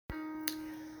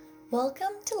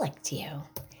Welcome to Lectio.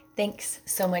 Thanks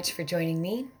so much for joining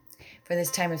me for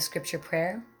this time of scripture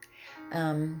prayer.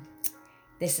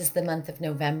 This is the month of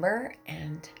November,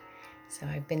 and so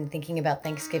I've been thinking about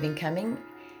Thanksgiving coming.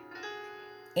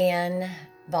 Anne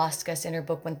Voskus, in her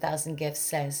book 1000 Gifts,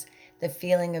 says, the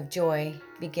feeling of joy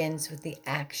begins with the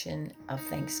action of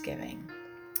thanksgiving.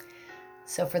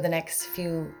 So for the next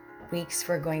few weeks,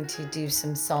 we're going to do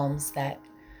some psalms that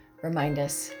remind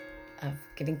us of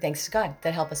giving thanks to God,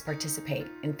 that help us participate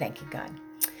in thanking God.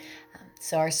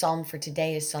 So our psalm for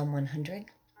today is Psalm 100.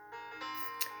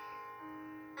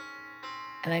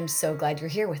 And I'm so glad you're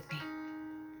here with me.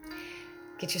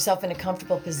 Get yourself in a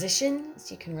comfortable position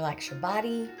so you can relax your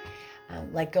body,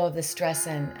 let go of the stress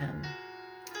and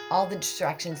all the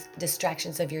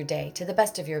distractions of your day to the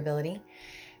best of your ability.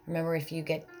 Remember, if you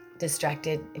get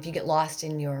distracted, if you get lost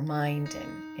in your mind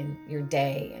and in your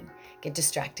day and get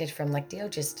distracted from Lectio,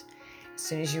 just as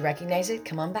soon as you recognize it,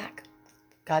 come on back.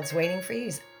 God's waiting for you.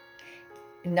 He's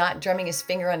not drumming his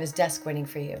finger on his desk waiting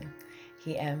for you.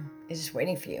 He is just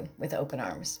waiting for you with open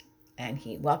arms, and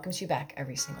he welcomes you back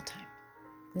every single time.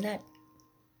 Isn't that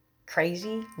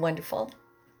crazy, wonderful?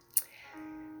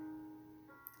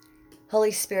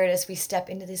 Holy Spirit, as we step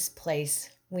into this place,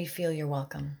 we feel your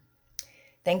welcome.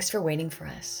 Thanks for waiting for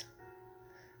us.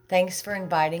 Thanks for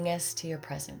inviting us to your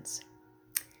presence.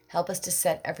 Help us to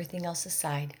set everything else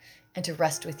aside and to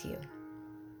rest with you.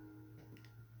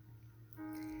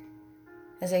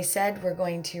 As I said, we're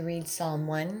going to read Psalm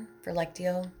 1 for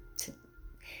Lectio.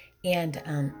 And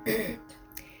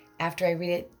after I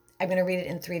read it, I'm going to read it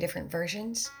in 3 different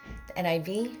versions: the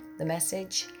NIV, the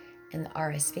Message, and the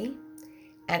RSV.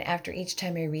 And after each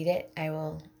time I read it, I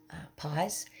will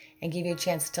pause and give you a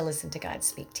chance to listen to God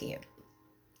speak to you.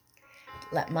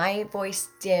 Let my voice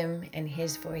dim and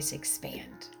his voice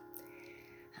expand.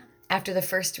 After the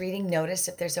first reading, notice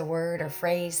if there's a word or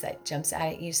phrase that jumps out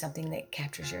at you, something that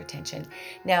captures your attention.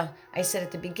 Now, I said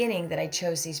at the beginning that I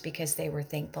chose these because they were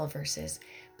thankful verses,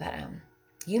 but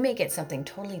you may get something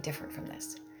totally different from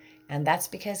this. And that's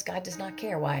because God does not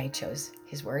care why I chose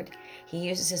his word. He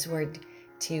uses his word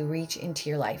to reach into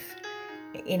your life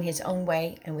in his own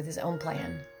way and with his own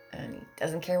plan, and he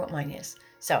doesn't care what mine is.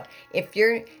 So if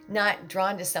you're not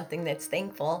drawn to something that's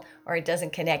thankful, or it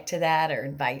doesn't connect to that or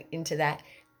invite into that,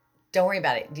 don't worry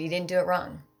about it. You didn't do it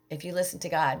wrong. If you listen to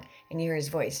God and you hear his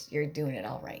voice, you're doing it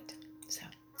all right. So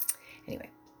anyway,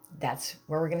 that's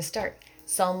where we're going to start.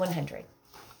 Psalm 100.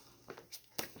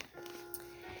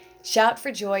 Shout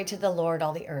for joy to the Lord,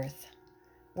 all the earth.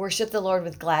 Worship the Lord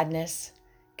with gladness.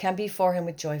 Come before him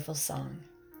with joyful song.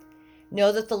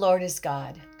 Know that the Lord is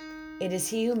God. It is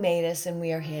he who made us, and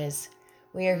we are his.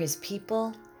 We are his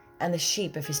people and the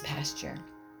sheep of his pasture.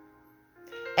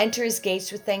 Enter his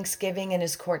gates with thanksgiving and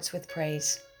his courts with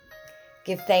praise.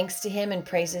 Give thanks to him and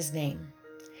praise his name.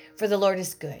 For the Lord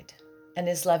is good, and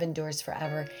his love endures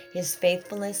forever. His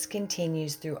faithfulness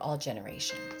continues through all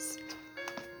generations.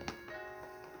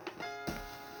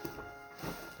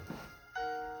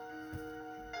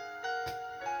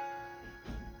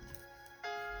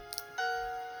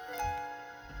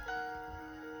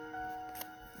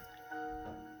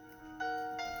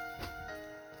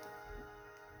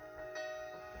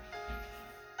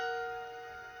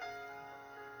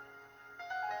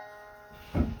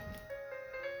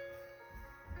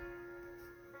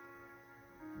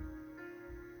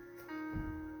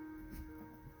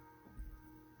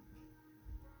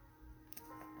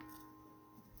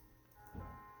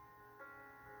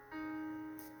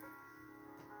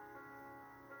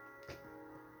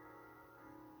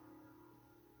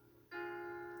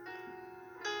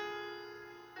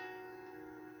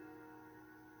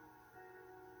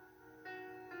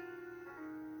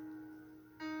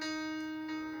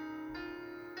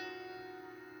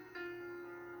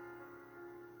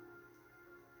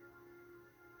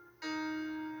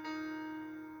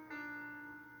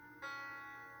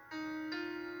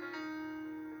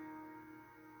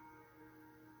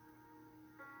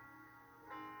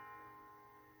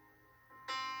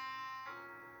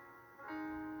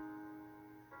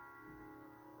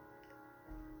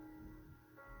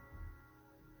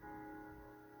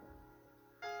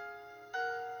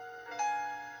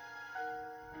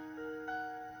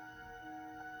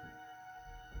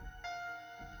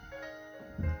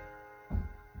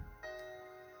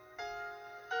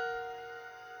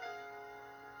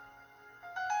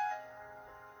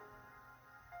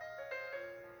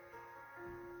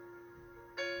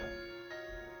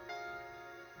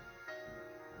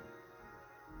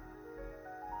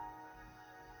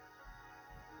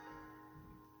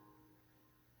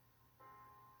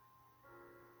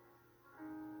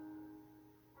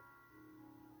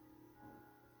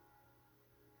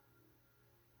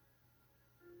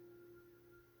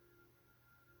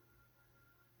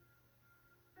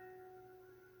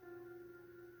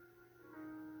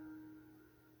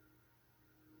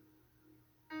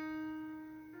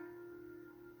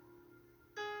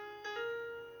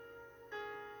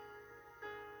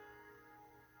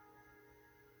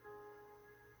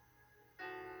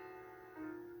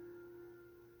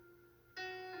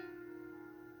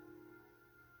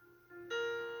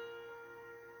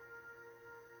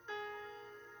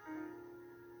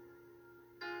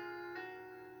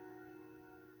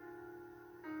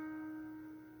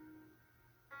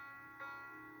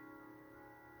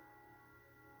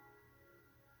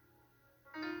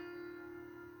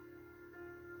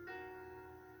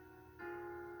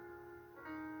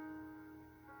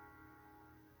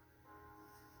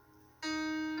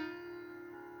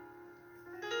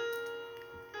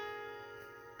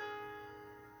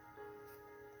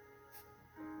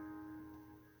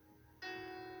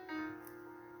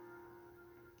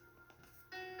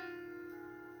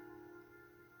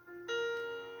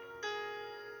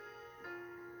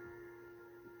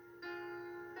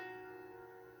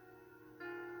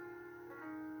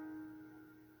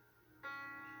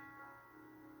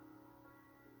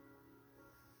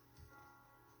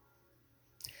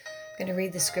 I'm going to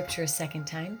read the scripture a second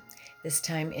time, this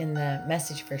time in the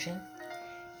Message version.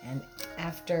 And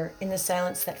after, in the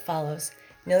silence that follows,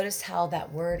 notice how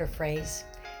that word or phrase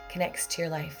connects to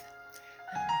your life.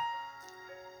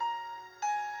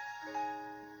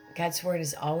 God's word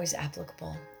is always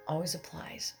applicable, always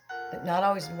applies, but not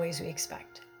always in ways we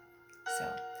expect.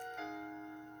 So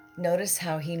notice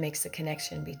how he makes the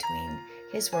connection between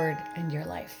his word and your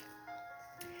life.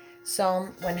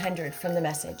 Psalm 100 from the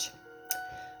Message.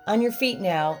 On your feet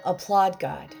now, applaud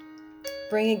God.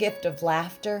 Bring a gift of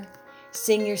laughter.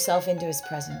 Sing yourself into his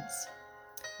presence.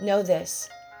 Know this,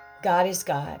 God is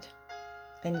God,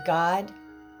 and God.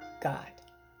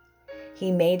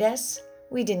 He made us,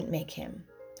 we didn't make him.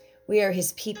 We are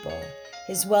his people,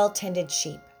 his well-tended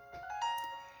sheep.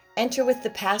 Enter with the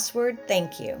password,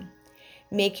 thank you.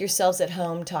 Make yourselves at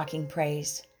home talking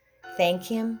praise. Thank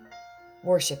him,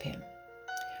 worship him.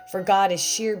 For God is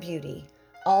sheer beauty,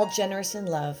 all generous in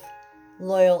love,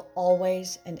 loyal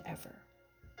always and ever.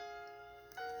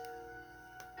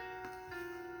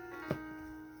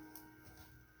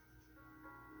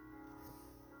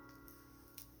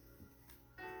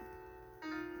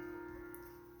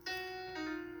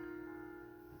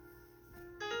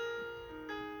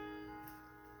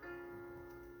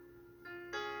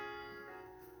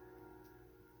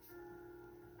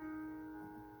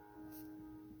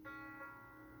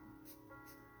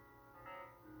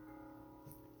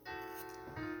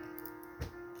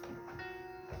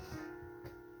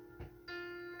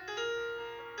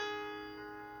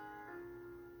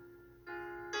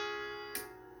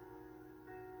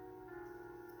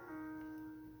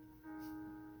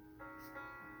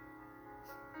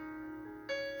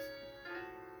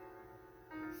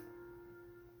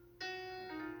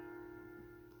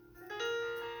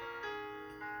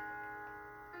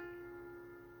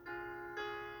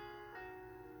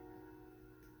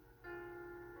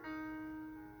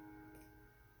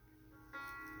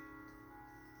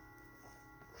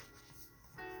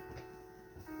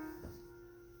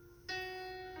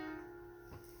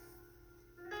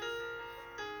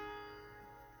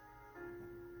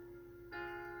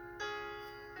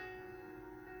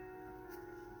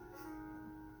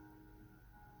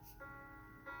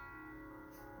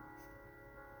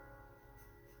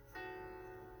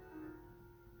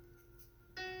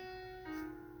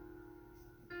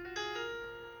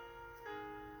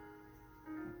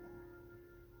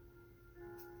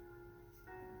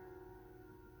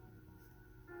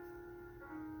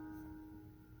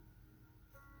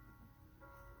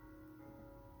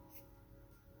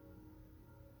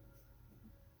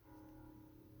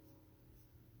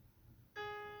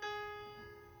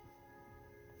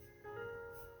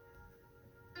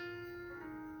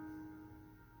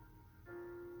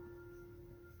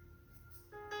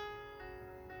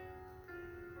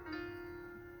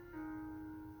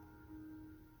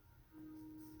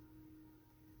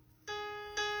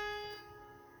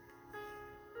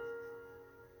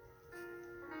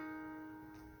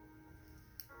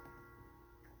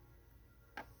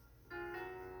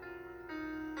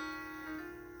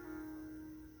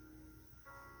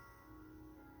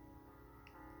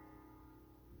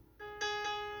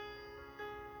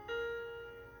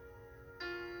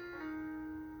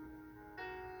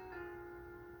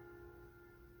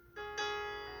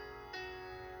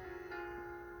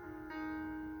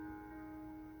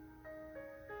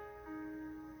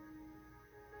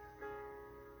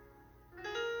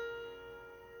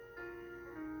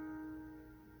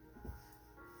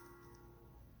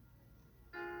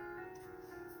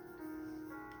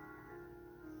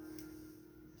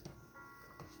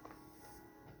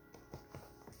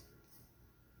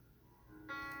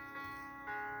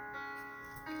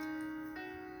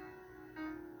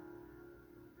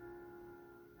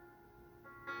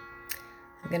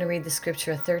 I'm going to read the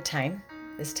scripture a third time,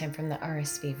 this time from the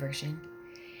RSV version.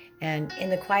 And in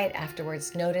the quiet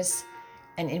afterwards, notice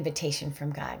an invitation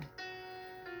from God.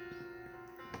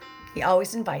 He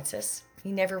always invites us.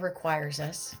 He never requires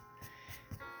us.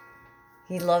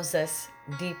 He loves us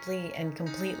deeply and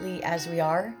completely as we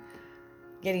are,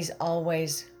 yet he's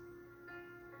always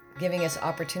giving us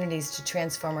opportunities to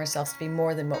transform ourselves to be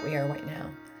more than what we are right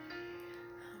now.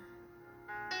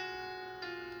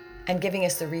 And giving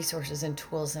us the resources and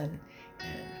tools and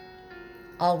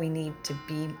all we need to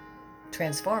be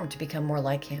transformed, to become more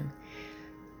like him.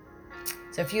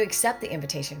 So if you accept the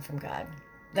invitation from God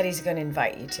that he's going to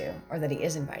invite you to, or that he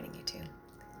is inviting you to,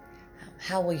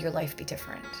 how will your life be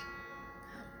different?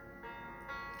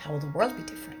 How will the world be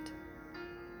different?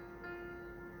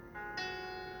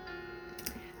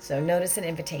 So notice an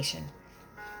invitation.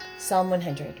 Psalm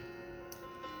 100.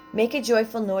 Make a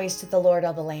joyful noise to the Lord,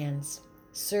 all the lands.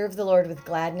 Serve the Lord with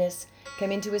gladness.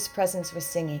 Come into his presence with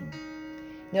singing.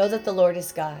 Know that the Lord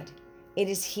is God. It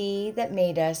is he that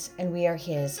made us, and we are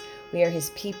his. We are his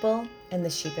people and the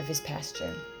sheep of his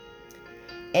pasture.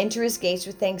 Enter his gates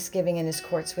with thanksgiving and his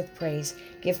courts with praise.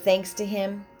 Give thanks to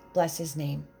him. Bless his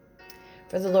name.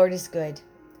 For the Lord is good.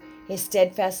 His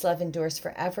steadfast love endures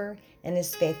forever, and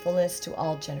his faithfulness to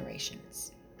all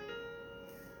generations.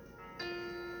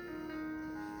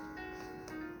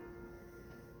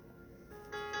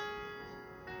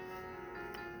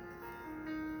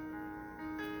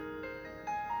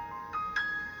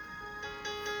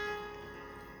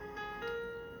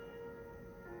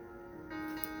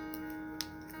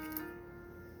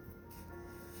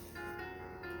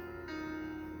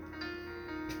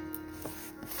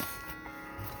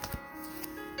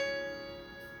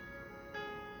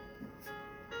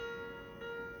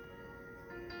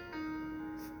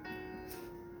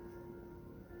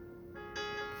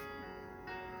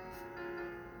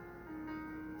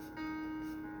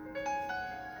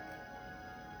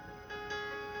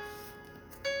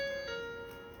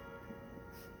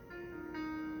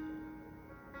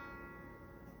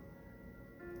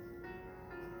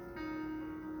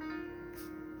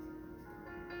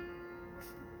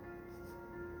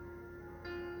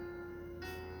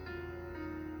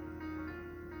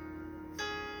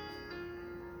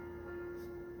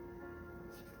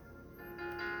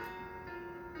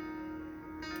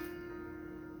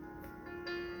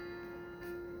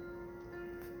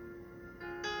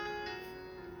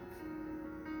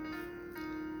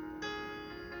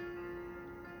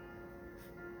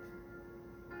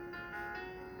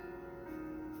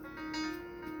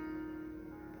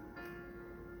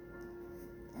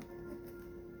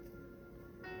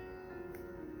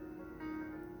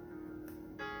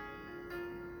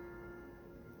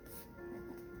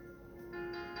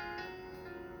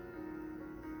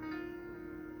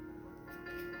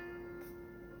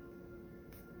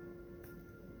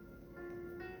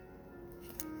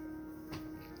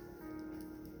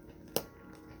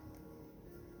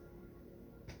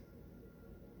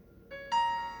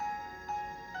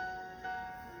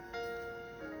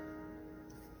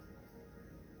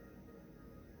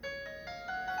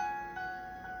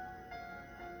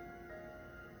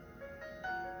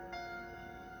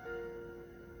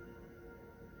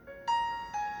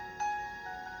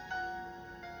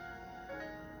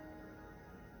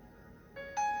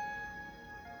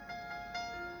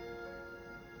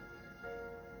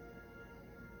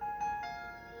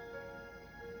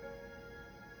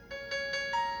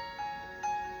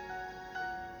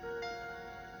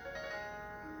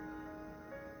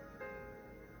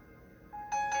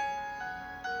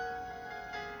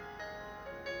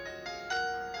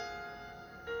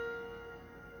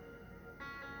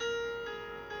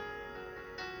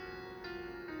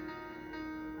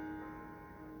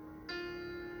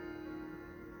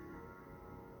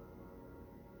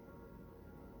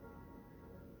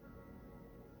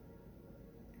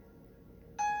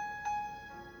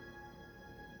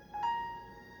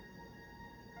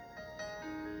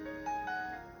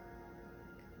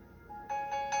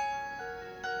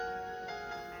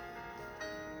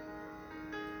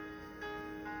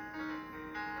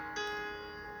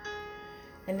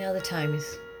 And now the time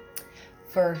is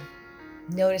for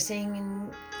noticing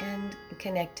and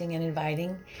connecting and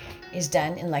inviting is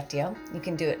done in Lectio. You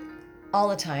can do it all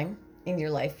the time in your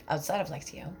life outside of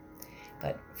Lectio.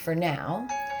 But for now,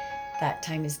 that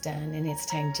time is done, and it's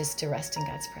time just to rest in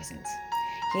God's presence.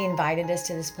 He invited us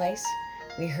to this place.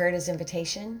 We heard his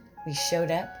invitation. We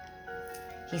showed up.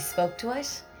 He spoke to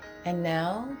us, and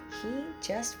now he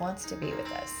just wants to be with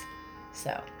us.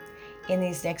 So in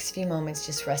these next few moments,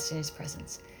 just rest in his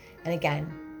presence. And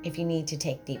again, if you need to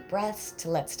take deep breaths to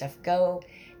let stuff go,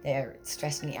 they're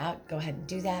stressing you out, go ahead and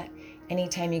do that.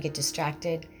 Anytime you get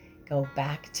distracted, go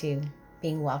back to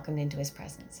being welcomed into his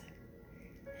presence.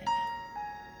 And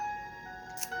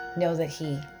know that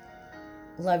he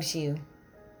loves you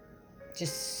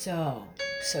just so,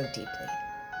 so deeply.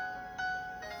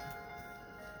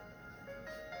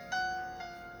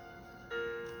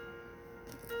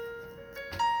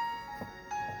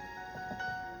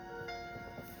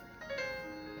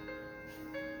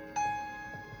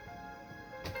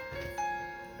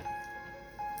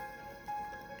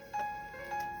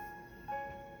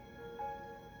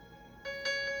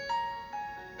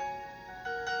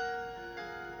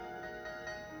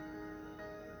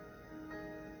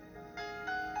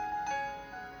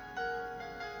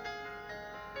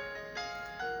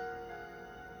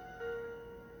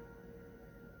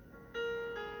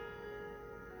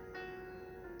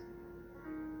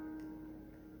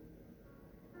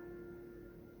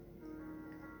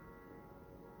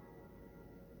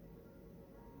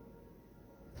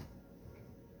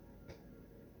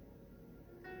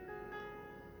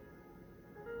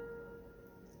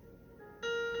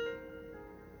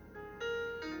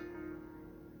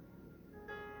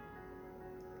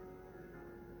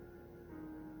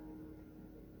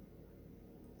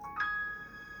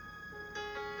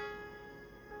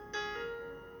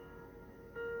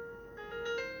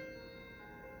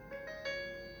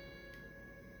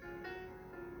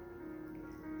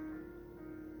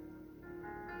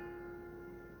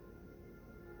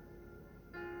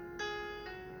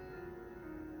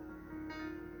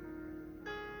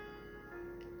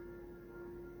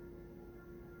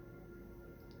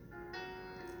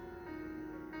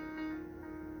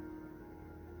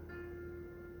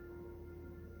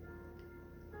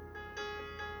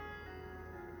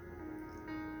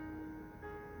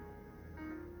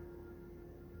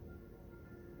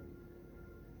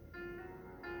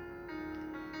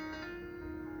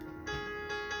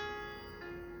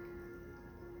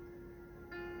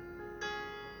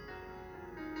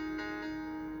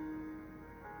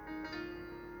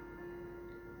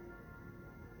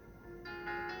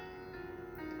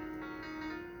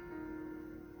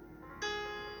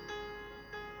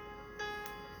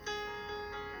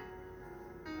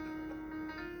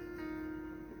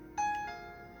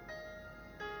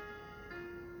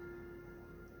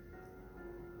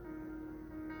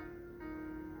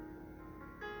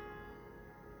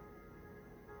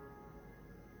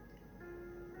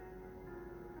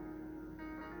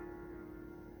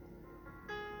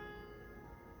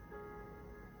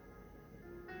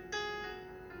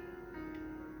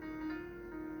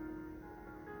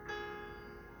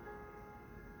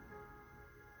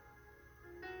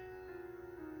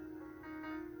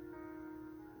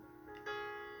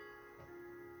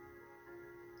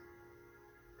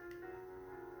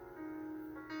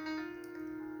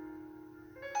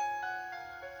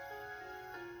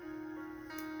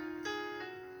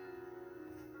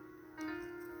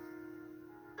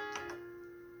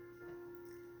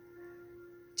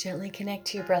 Gently connect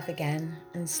to your breath again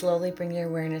and slowly bring your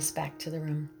awareness back to the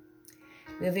room,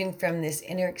 moving from this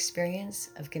inner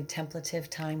experience of contemplative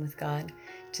time with God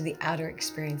to the outer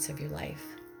experience of your life.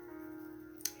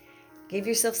 Give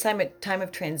yourself time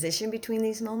of transition between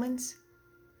these moments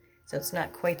so it's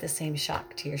not quite the same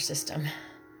shock to your system.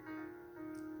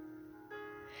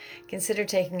 Consider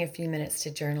taking a few minutes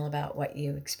to journal about what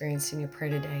you experienced in your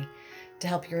prayer today to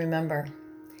help you remember.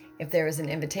 If there is an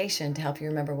invitation, to help you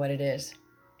remember what it is.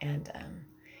 And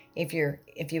if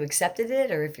you accepted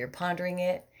it or if you're pondering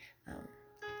it,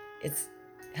 it's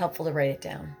helpful to write it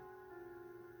down.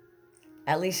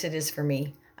 At least it is for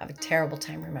me. I have a terrible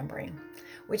time remembering,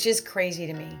 which is crazy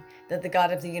to me that the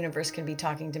God of the universe can be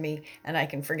talking to me and I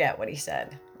can forget what he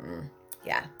said.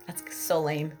 Yeah, that's so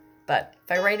lame. But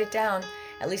if I write it down,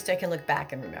 at least I can look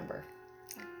back and remember.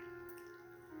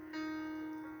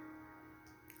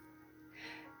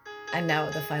 And now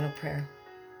with the final prayer.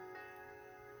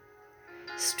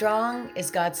 Strong is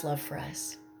God's love for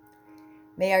us.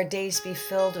 May our days be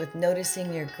filled with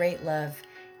noticing your great love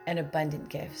and abundant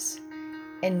gifts.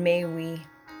 And may we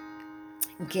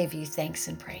give you thanks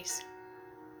and praise.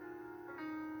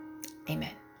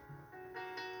 Amen.